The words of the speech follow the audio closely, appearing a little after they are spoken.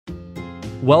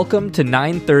Welcome to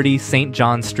 930 St.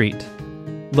 John Street.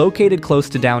 Located close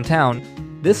to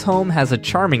downtown, this home has a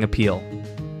charming appeal.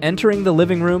 Entering the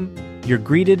living room, you're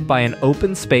greeted by an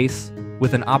open space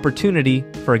with an opportunity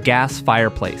for a gas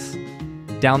fireplace.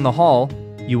 Down the hall,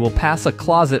 you will pass a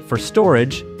closet for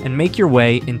storage and make your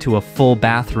way into a full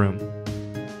bathroom.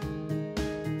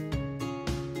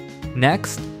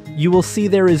 Next, you will see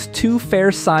there is 2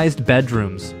 fair-sized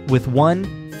bedrooms, with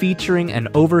one featuring an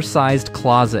oversized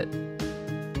closet.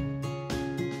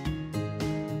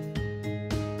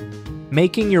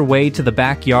 Making your way to the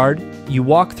backyard, you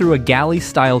walk through a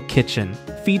galley-style kitchen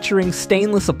featuring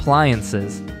stainless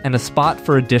appliances and a spot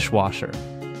for a dishwasher.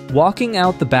 Walking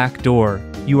out the back door,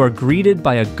 you are greeted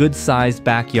by a good-sized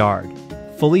backyard,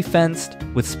 fully fenced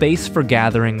with space for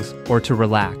gatherings or to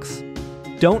relax.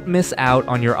 Don't miss out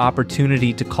on your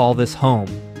opportunity to call this home.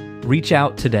 Reach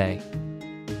out today.